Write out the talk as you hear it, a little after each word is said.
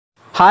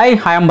Hi,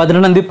 I am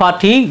Bhadra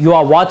Party. You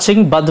are watching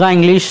Bhadra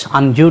English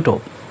on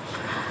YouTube.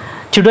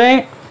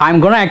 Today, I am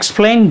going to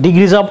explain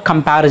degrees of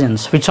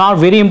comparisons, which are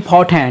very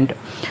important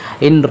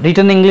in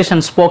written English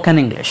and spoken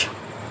English.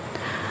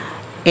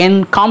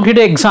 In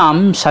competitive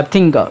exams, I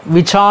think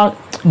which are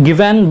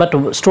given,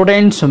 but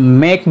students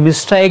make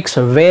mistakes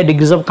where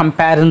degrees of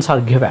comparisons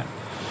are given.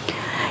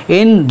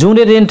 In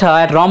junior inter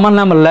at Roman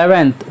number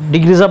 11th,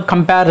 degrees of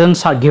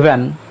comparisons are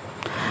given.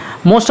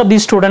 Most of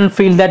these students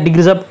feel that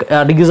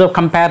degrees of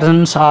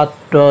comparisons are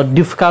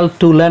difficult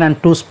to learn and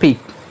to speak.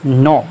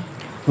 No,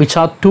 which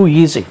are too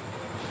easy.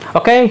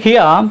 Okay,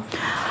 here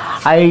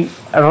I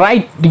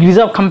write degrees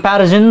of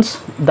comparisons.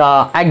 The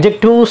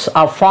adjectives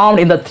are formed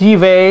in the three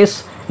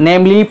ways,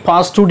 namely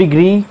positive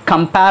degree,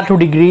 comparative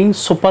degree,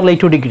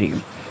 superlative degree.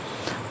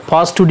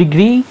 Positive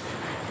degree,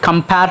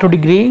 comparative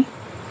degree,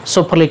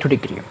 superlative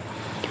degree.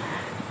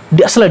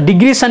 అసలు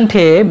degrees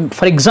అంటే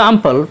for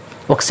example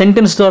ఒక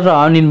sentence ద్వారా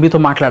నేను మీతో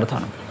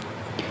మాట్లాడతాను.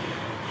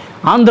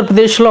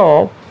 ఆంధ్రప్రదేశ్లో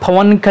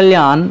Pawan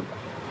Kalyan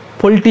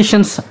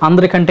politicians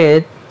అందరికంటే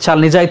చాలా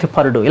నిజాయితీ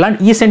పరుడు. ఇలాంటి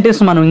ఈ సెంటెన్స్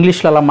మనం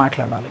ఇంగ్లీష్లో అలా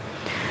మాట్లాడాలి.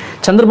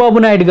 చంద్రబాబు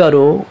నాయుడు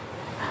గారు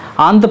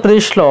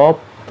ఆంధ్రప్రదేశ్లో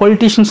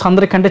పొలిటీషియన్స్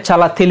అందరికంటే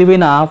చాలా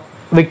తెలివైన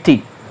వ్యక్తి.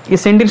 ఈ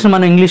సెంటెన్స్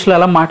మనం ఇంగ్లీష్లో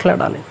అలా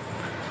మాట్లాడాలి.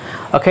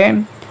 ఓకే,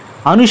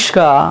 అనుష్క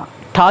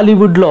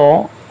టాలీవుడ్లో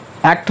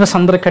యాక్ట్రెస్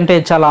అందరికంటే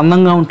చాలా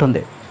అందంగా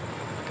ఉంటుంది.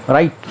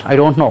 Right, I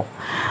don't know.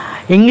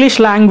 English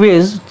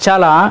language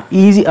చాలా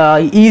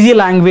ఈజీ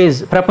లాంగ్వేజ్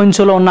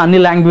ప్రపంచంలో ఉన్న అన్ని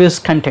లాంగ్వేజ్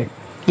కంటే.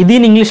 ఇది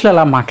ఇంగ్లీష్లో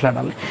ఎలా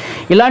మాట్లాడాలి,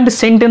 ఇలాంటి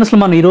సెంటెన్స్లు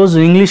మనం ఈరోజు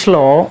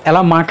ఇంగ్లీష్లో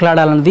ఎలా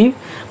మాట్లాడాలన్నది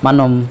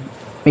మనం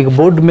మీకు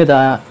బోర్డు మీద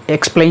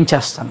ఎక్స్ప్లెయిన్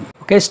చేస్తాను.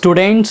 Okay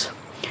students,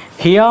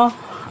 here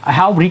I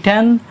have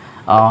return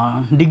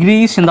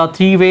degrees in the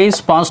three ways: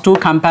 positive,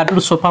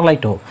 comparative,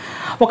 superlative.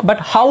 Okay, but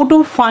how to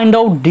find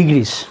out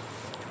degrees?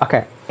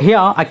 Okay,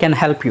 here I can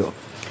help you.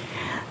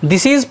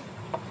 This is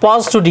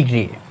positive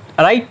degree,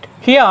 right?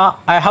 Here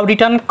I have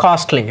written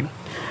costly.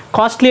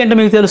 Costly అంటే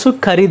మీకు తెలుసు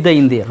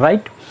ఖరీదైంది,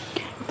 right?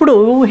 ఇప్పుడు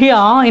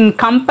here in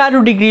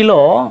comparative degreeలో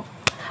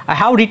I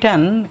have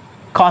written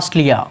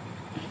costlier.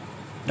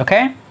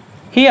 Okay,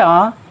 here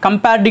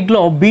comparative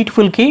degreeలో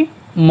beautifulకి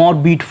more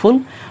beautiful,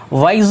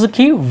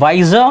 wiseకి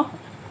wiser,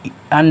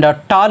 and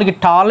tallకి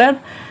taller,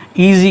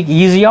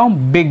 easier,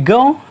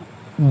 bigger,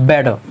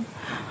 better.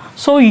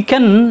 So you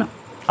can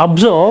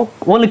observe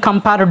only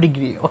comparative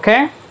degree. Okay,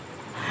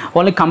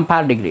 only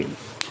comparative degree.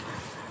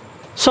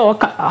 So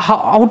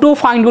how to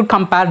find out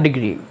comparative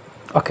degree?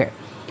 Okay,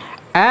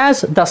 as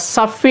the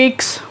suffix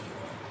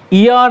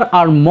 "er"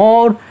 or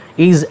 "more"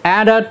 is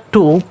added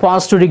to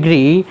positive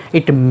degree,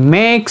 it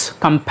makes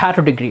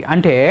comparative degree.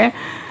 అంటే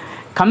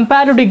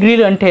comparative degree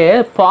అంటే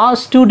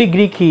positive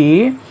డిగ్రీకి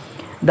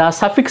the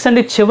suffix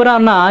అంటే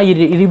చివరన్న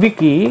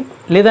ఇవికి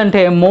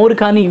లేదంటే more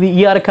కానీ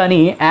ER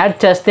కానీ add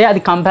చేస్తే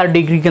అది comparative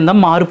degree కింద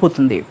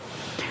మారిపోతుంది.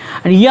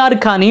 అండ్ ఈఆర్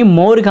కానీ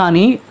మోర్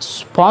కానీ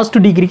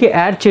పాజిటివ్ డిగ్రీకి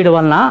యాడ్ చేయడం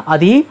వలన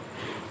అది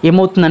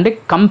ఏమవుతుందంటే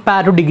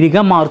కంపారిటివ్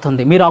డిగ్రీగా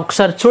మారుతుంది. మీరు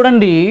ఒకసారి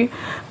చూడండి,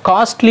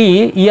 కాస్ట్లీ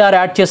ఈఆర్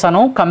యాడ్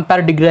చేశాను,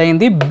 కంపారిటివ్ డిగ్రీ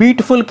అయింది.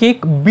 బ్యూటిఫుల్కి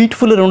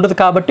బ్యూటిఫుల్ ఉండదు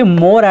కాబట్టి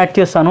మోర్ యాడ్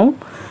చేశాను.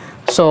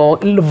 సో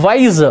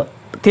వైజ్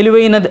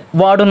తెలివైన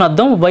వాడు అని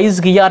అర్థం,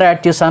 వైజ్కి ఈఆర్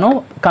యాడ్ చేశాను,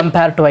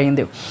 కంపారిటివ్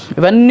అయింది.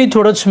 ఇవన్నీ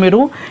చూడొచ్చు మీరు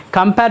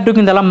కంపారిటివ్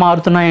కింద ఎలా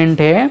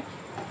మారుతున్నాయంటే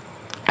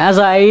as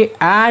I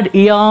add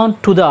ER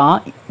to the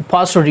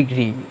positive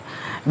degree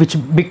which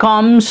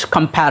becomes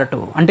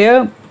comparative. అంటే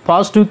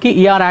పాజిటివ్కి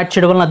ఈఆర్ యాడ్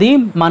చేయడం వల్ల అది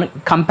మన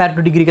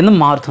కంపారిటివ్ డిగ్రీ కింద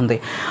మారుతుంది.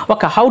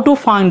 ఒక how to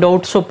find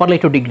out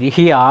superlative degree?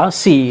 Here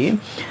see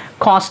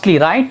costly,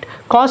 right?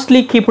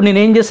 కాస్ట్లీకి ఇప్పుడు నేను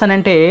ఏం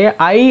చేశానంటే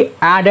I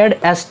added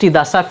ST,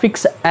 the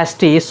suffix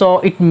ST, so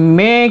it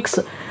makes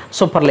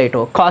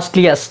superlative,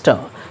 costliest.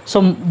 So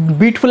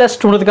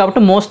బ్యూటిఫుల్లెస్ట్ ఉండదు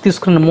కాబట్టి మోస్ట్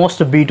తీసుకున్నాను,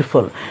 most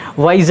beautiful.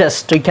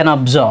 Wisest you can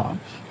observe,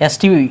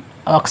 ST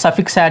ఒక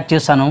సఫిక్స్ యాడ్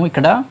చేశాను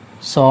ఇక్కడ.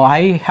 So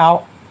I have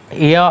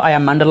here I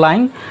am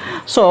underlying.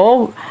 So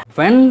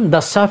when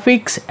the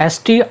suffix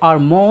st or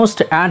most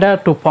added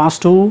to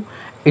positive,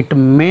 it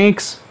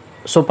makes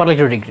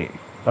superlative degree,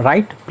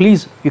 right?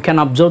 Please, you can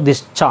observe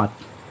this chart.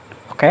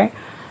 Okay,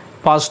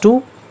 positive,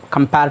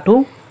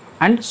 comparative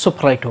and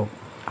superlative.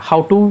 How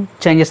to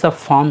change the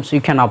forms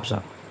you can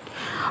observe.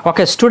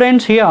 Okay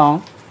students, here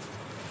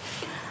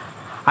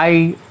I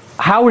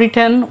have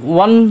written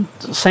one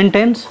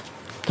sentence.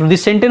 Through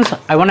this sentence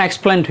I want to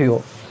explain to you.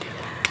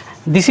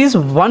 This is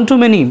one to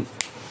many.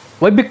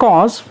 Why?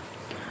 Because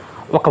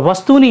ఒక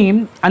వస్తువుని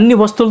అన్ని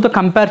వస్తువులతో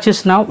compare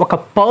చేసిన, ఒక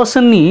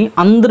పర్సన్ని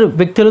అందరు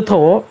వ్యక్తులతో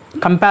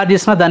compare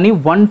చేసిన దాన్ని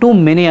వన్ టు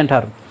మెనీ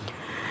అంటారు.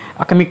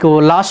 అక్కడ మీకు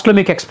లాస్ట్లో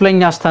మీకు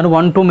ఎక్స్ప్లెయిన్ చేస్తాను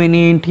వన్ టు మెనీ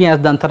ఏంటి,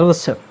 దాని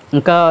తర్వాత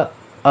ఇంకా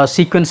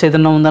సీక్వెన్స్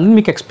ఏదైనా ఉందని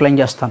మీకు ఎక్స్ప్లెయిన్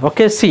చేస్తాను.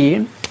 Okay, see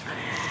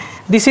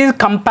this is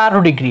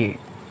comparative degree.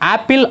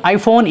 Apple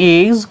iPhone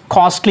is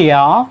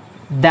costlier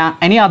than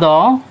any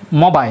other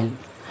mobile.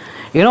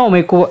 You know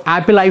మీకు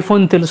యాపిల్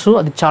ఐఫోన్ తెలుసు,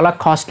 అది చాలా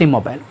కాస్ట్లీ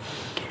మొబైల్.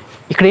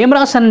 ఇక్కడ ఏం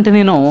రాశానంటే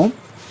నేను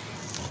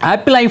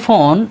యాపిల్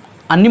ఐఫోన్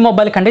అన్ని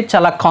మొబైల్ కంటే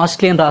చాలా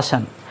కాస్ట్లీ అని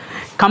రాశాను.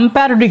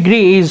 Comparative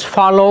degree is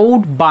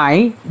followed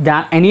by the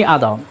any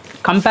other.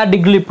 Compare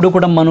డిగ్రీలో ఇప్పుడు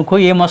కూడా మనకు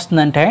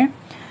ఏమొస్తుందంటే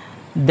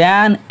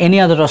దాన్ ఎనీ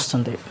అదర్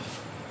వస్తుంది,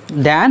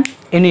 than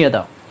any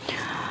other.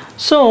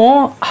 So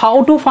how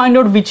to find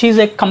out which is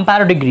a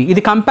compare degree.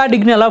 ఇది కంపేర్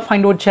డిగ్రీ ఎలా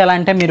ఫైండ్ అవుట్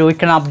చేయాలంటే మీరు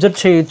ఇక్కడ అబ్జర్వ్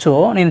చేయొచ్చు,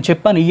 నేను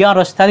చెప్పాను ఈఆర్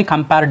వస్తే అది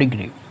కంపేర్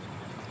డిగ్రీ.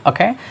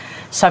 ఓకే,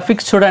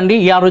 సఫిక్స్ చూడండి,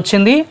 ఈఆర్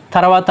వచ్చింది,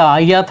 తర్వాత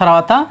ఈఆర్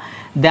తర్వాత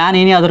దాన్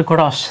ఎనీ అదర్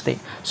కూడా వస్తుంది.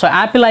 So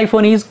Apple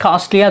iPhone is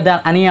కాస్ట్లీయర్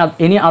than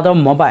any other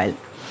mobile.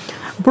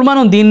 ఇప్పుడు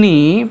మనం దీన్ని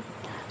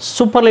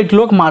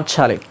సూపర్లేటివ్లోకి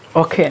మార్చాలి.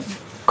 Okay,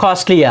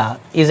 కాస్ట్లీయర్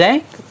is a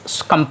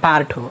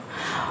comparative.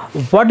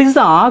 What is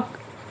the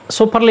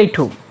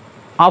superlative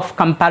of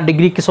compare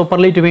డిగ్రీకి?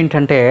 సూపర్లేటివ్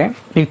ఏంటంటే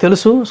మీకు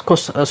తెలుసు,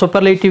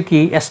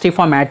 సూపర్లేటివ్కి ఎస్టీ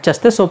ఫామ్ యాడ్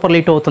చేస్తే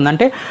సూపర్లేటివ్ అవుతుంది.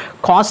 అంటే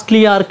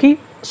కాస్ట్లీయర్కి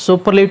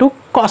సూపర్లేటివ్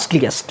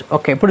కాస్ట్లీయెస్ట్.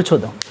 ఓకే, ఇప్పుడు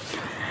చూద్దాం.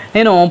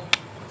 నేను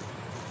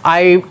I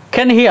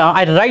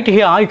right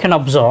here, you can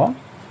observe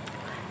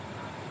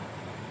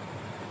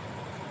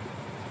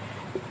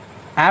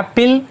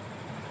Apple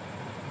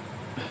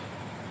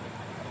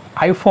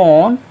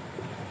iPhone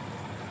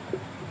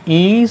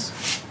is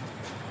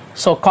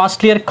so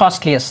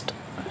costliest.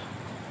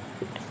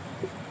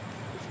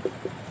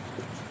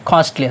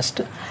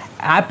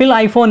 Apple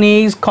iPhone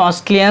is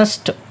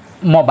costliest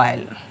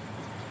mobile.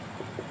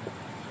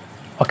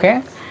 Okay,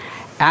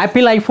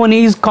 Apple iPhone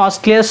is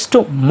costliest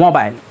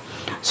mobile.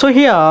 So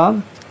here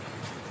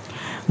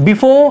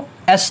before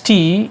ST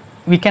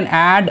we can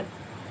add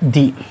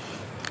the.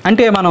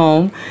 అంటే మనం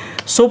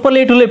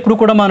సూపర్లేటివ్లో ఎప్పుడు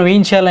కూడా మనం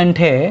ఏం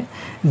చేయాలంటే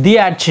ది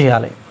యాడ్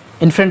చేయాలి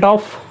in front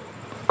of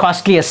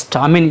costliest,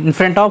 in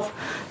front of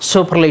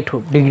superlative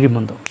degree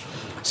ముందు.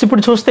 So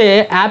ఇప్పుడు చూస్తే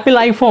Apple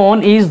iPhone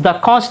is the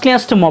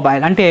costliest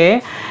mobile, అంటే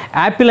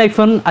యాపిల్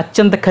ఐఫోన్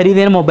అత్యంత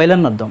ఖరీదైన మొబైల్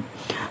అని అర్థం.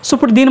 సో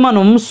ఇప్పుడు దీన్ని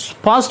మనం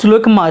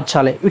పాజిటివ్లోకి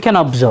మార్చాలి. You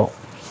can observe.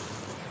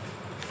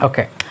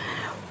 Okay,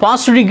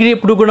 positive degree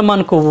ఎప్పుడు కూడా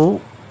మనకు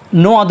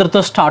నో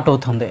అదర్తో స్టార్ట్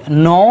అవుతుంది.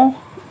 No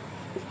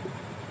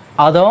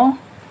other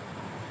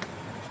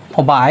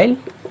mobile,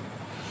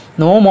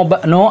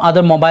 no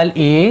other mobile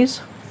is.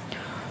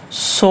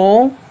 So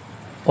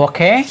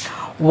okay,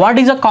 what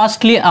is the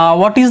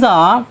what is the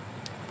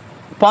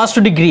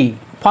positive degree?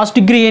 Positive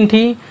degree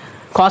enti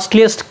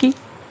costliest ki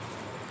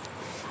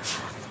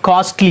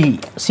costly,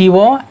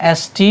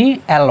 costly.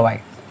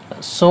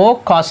 So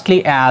costly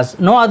as,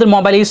 no other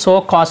mobile is so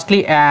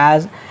costly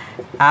as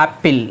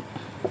Apple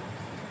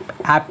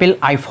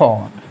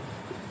iPhone.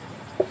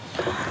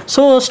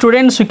 So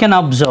students, you can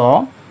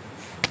observe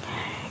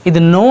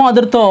ఇది no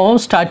అదర్తో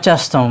start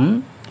చేస్తాం.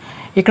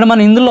 ఇక్కడ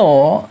మనం ఇందులో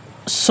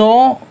so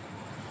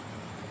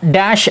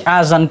dash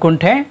as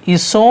అనుకుంటే ఈ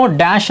so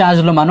dash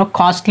యాజ్లో మనం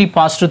costly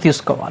positive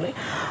తీసుకోవాలి.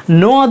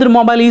 No other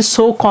mobile is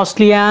so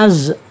costly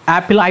as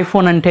Apple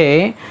iPhone అంటే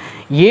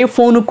ఏ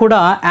ఫోన్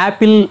కూడా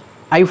యాపిల్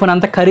ఐఫోన్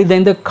అంత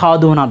ఖరీదైంది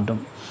కాదు అని అర్థం.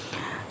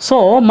 సో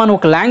మనం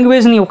ఒక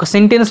లాంగ్వేజ్ని, ఒక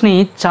సెంటెన్స్ని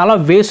చాలా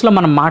వేస్లో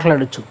మనం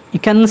మాట్లాడచ్చు.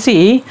 You can see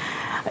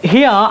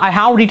here I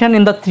have return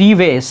in the 3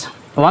 ways.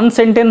 One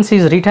sentence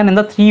is written in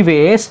the 3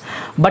 ways,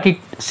 but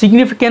its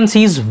significance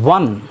is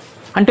 1.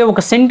 అంటే ఒక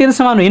సెంటెన్స్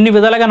మనం ఎన్ని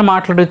విధాలుగా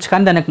మాట్లాడవచ్చు,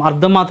 కానీ దానికి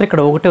అర్థం మాత్రం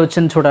ఇక్కడ ఒకటే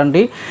వచ్చింది.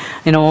 చూడండి,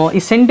 నేను ఈ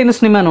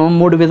సెంటెన్స్ని మనం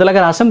 3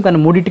 విధాలుగా రాసాం, కానీ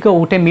మూడింటికి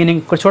ఒకటే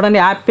మీనింగ్. ఇక్కడ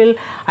చూడండి, యాపిల్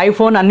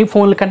ఐఫోన్ అన్ని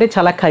ఫోన్ల కంటే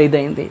చాలా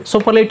ఖరీదైంది.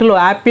 సూపర్లేటివ్లో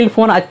యాపిల్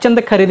ఫోన్ అత్యంత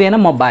ఖరీదైన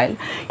మొబైల్.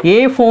 ఏ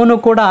ఫోను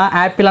కూడా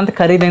యాపిల్ అంత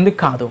ఖరీదైంది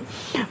కాదు.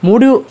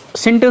 3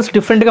 సెంటెన్స్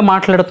డిఫరెంట్గా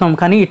మాట్లాడుతున్నాం,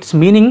 కానీ ఇట్స్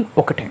మీనింగ్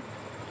ఒకటే.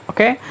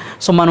 ఓకే,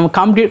 సో మనం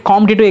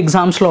కాంపిటేటివ్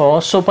ఎగ్జామ్స్లో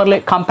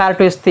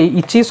కంపారిటివ్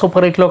ఇచ్చి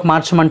సూపర్లేటివ్లోకి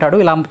మార్చమంటాడు,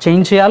 ఇలా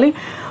చేంజ్ చేయాలి.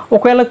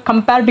 ఒకవేళ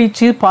కంపారిటివ్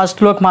ఇచ్చి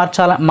పాజిటివ్లోకి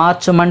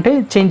మార్చమంటే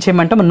చేంజ్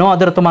చేయమంటే నో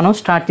అదర్తో మనం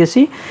స్టార్ట్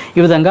చేసి ఈ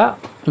విధంగా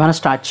మనం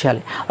స్టార్ట్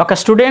చేయాలి. ఒక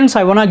students,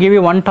 I want give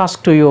you 1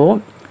 task to you.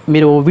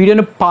 మీరు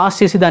వీడియోని పాస్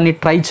చేసి దాన్ని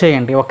ట్రై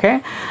చేయండి. ఓకే,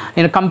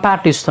 నేను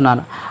కంపారిటివ్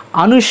ఇస్తున్నాను.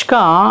 Anushka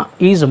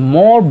is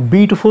more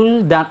beautiful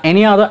than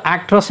any other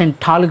actress in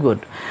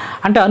Tollywood.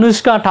 అంటే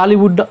అనుష్క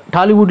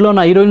టాలీవుడ్లో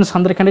ఉన్న హీరోయిన్స్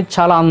అందరికంటే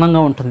చాలా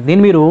అందంగా ఉంటుంది.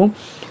 దీన్ని మీరు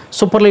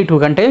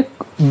సూపర్లేటివ్ అంటే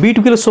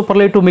బ్యూటిఫుల్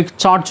సూపర్లేటివ్ మీకు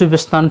చార్ట్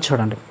చూపిస్తాను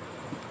చూడండి.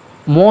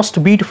 Most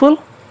beautiful,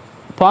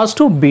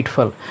 positive,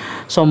 beautiful.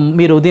 So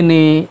మీరు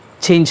దీన్ని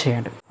చేంజ్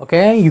చేయండి.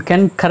 ఓకే, యూ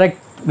కెన్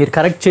మీరు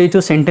కరెక్ట్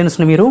చేయొచ్చు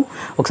సెంటెన్స్ని. మీరు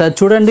ఒకసారి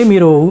చూడండి,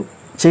 మీరు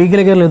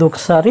చేయగలిగలేదు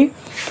ఒకసారి.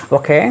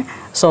 Okay,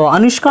 so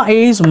Anushka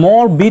is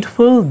more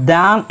beautiful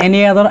than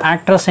any other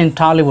actress in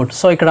Tollywood.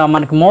 So ఇక్కడ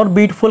మనకి మోర్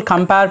బ్యూటిఫుల్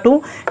కంపేర్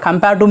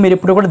టు మీరు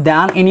ఇప్పుడు కూడా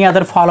దాన్ ఎనీ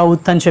అదర్ ఫాలో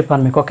అవుతుందని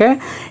చెప్పాను మీకు. ఓకే,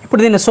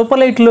 ఇప్పుడు దీన్ని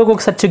సూపర్లైట్లోకి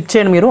ఒకసారి చెక్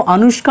చేయండి మీరు.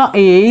 అనుష్క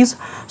ఈజ్,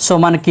 సో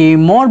మనకి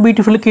more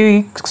బ్యూటిఫుల్కి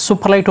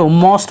సూపర్లైట్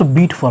most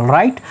beautiful,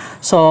 right?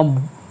 So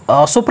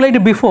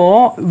superlative before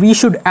we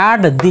should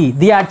add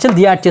the actual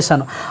the add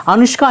చేశాను.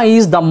 Anushka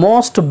is the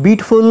most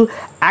beautiful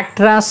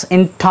actress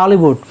in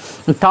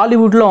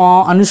టాలీవుడ్లో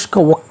అనుష్క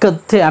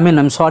ఒక్కతే,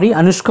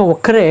 అనుష్క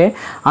ఒక్కరే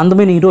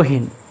అందమైన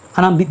హీరోయిన్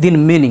అని దీని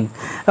మీనింగ్.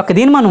 ఓకే,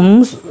 దీన్ని మనం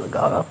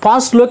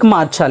పాజిటివ్లోకి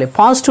మార్చాలి.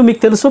 పాజిటివ్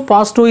మీకు తెలుసు,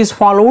 positive is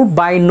followed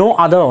by no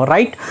other,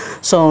 right?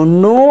 So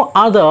no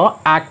other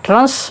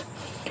actress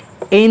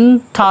in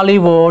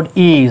Tollywood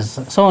is.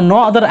 So no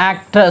other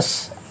actress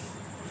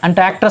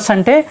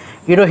అంటే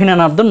హీరోయిన్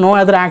అని అర్థం. No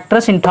other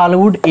actress in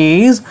Tollywood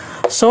is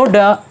so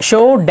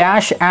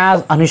dash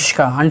as Anushka.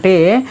 అంటే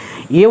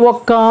ఏ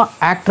ఒక్క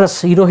యాక్ట్రెస్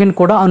హీరోయిన్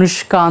కూడా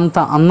అనుష్క అంత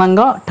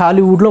అందంగా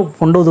టాలీవుడ్లో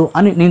ఉండదు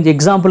అని నేను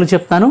ఎగ్జాంపుల్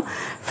చెప్తాను.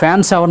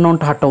 ఫ్యాన్స్ ఎవరినో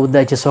ఉంటే హట్ అవుద్ది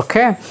దయచేసి.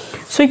 ఓకే,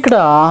 సో ఇక్కడ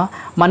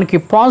మనకి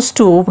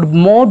పాజిటివ్ ఇప్పుడు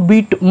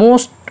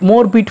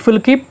more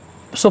బ్యూటిఫుల్కి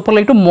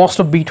superlative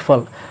most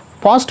beautiful.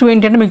 Positive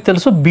ఏంటంటే మీకు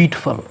తెలుసు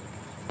బ్యూటిఫుల్.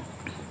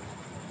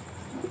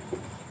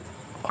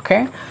 ఓకే,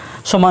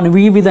 సో మనం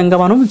ఈ విధంగా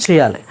మనం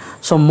చేయాలి.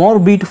 So more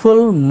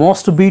beautiful,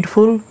 most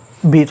beautiful,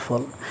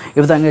 beautiful ఈ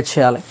విధంగా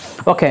చేయాలి.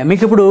 ఓకే,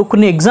 మీకు ఇప్పుడు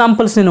కొన్ని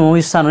ఎగ్జాంపుల్స్ నేను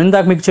ఇస్తాను.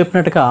 ఇందాక మీకు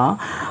చెప్పినట్టుగా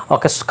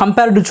ఒక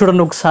కంపారిటివ్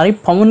చూడండి ఒకసారి.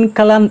 Pawan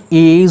Kalyan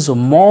is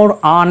more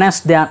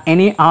honest than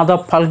any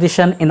other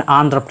politician in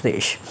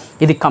Andhra Pradesh.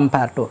 ఇది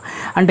కంపారిటివ్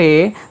అంటే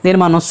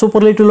దీన్ని మనం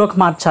సూపర్లేటివ్లోకి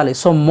మార్చాలి.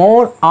 So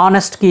more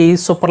ఆనెస్ట్కి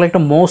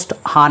superlative most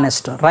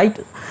honest, right?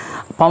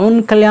 Pawan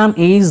Kalyan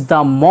is the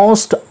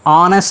most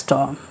honest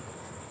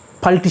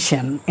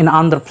politician in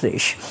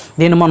Andhra Pradesh.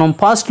 దీన్ని మనం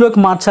పాజిటివ్లోకి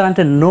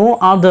మార్చాలంటే no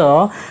other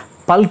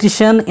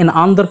politician in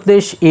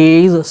Andhra Pradesh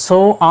is so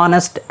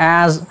honest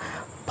as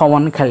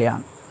Pawan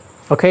Kalyan.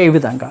 Okay, ఈ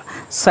విధంగా.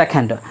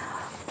 Second,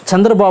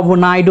 Chandrababu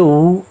Naidu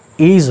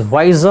is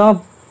visor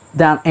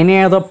than any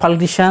other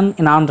politician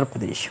in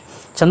Andhra Pradesh.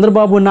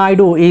 Chandrababu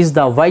Naidu is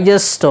the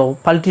wisest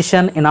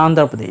politician in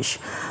Andhra Pradesh.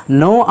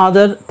 No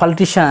other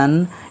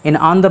politician in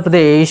Andhra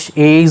Pradesh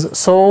is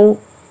so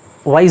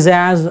wise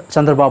as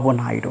Chandrababu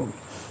Naidu.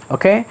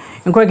 Okay,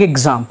 inకొక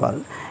example.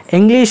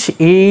 English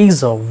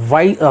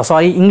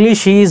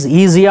is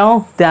easier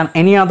than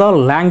any other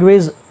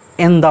language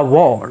in the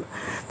world.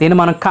 దీన్ని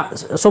మనం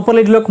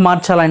సూపర్లేటివ్లోకి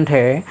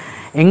మార్చాలంటే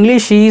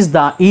English is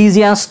the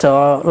easiest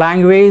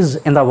language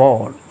in the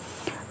world.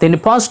 దీన్ని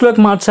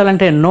పాజిటివ్లోకి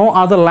మార్చాలంటే no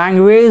other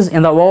language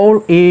in the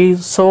world is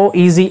so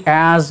easy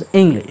as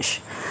English.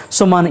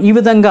 So మనం ఈ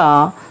విధంగా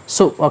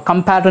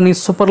కంపారిటివ్ని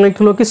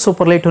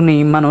సూపర్లేటివ్ని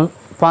మనం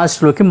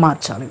పాజిటివ్లోకి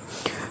మార్చాలి.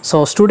 సో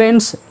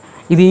స్టూడెంట్స్,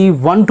 ఇది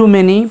 1 to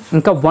many,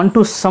 ఇంకా 1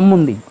 to some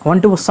ఉంది.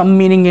 1 to some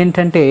మీనింగ్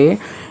ఏంటంటే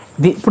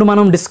ఇప్పుడు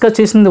మనం డిస్కస్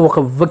చేసింది ఒక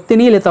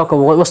వ్యక్తిని లేదా ఒక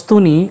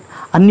వస్తువుని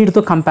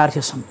అన్నిటితో కంపేర్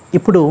చేస్తాం.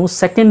 ఇప్పుడు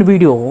సెకండ్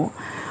వీడియో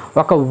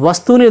ఒక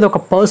వస్తువుని లేదా ఒక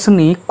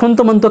పర్సన్ని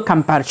కొంతమందితో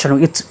కంపేర్ చేయడం.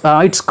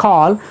 It's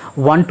call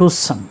 1 to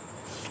some.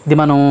 ఇది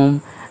మనం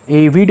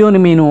ఈ వీడియోని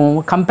నేను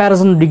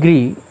కంపారిజన్ డిగ్రీ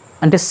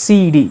అంటే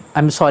సిడి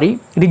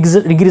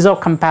డిగ్రీస్ ఆఫ్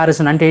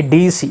కంపారిజన్ అంటే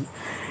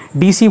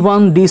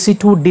DC1,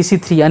 DC2,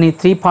 DC3 అని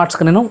 3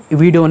 పార్ట్స్గా నేను ఈ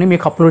వీడియోని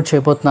మీకు అప్లోడ్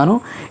చేయబోతున్నాను.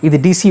 ఇది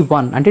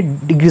DC1 అంటే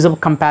degrees of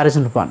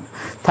comparison 1.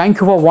 Thank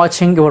you for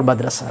watching your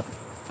Bhadra sir.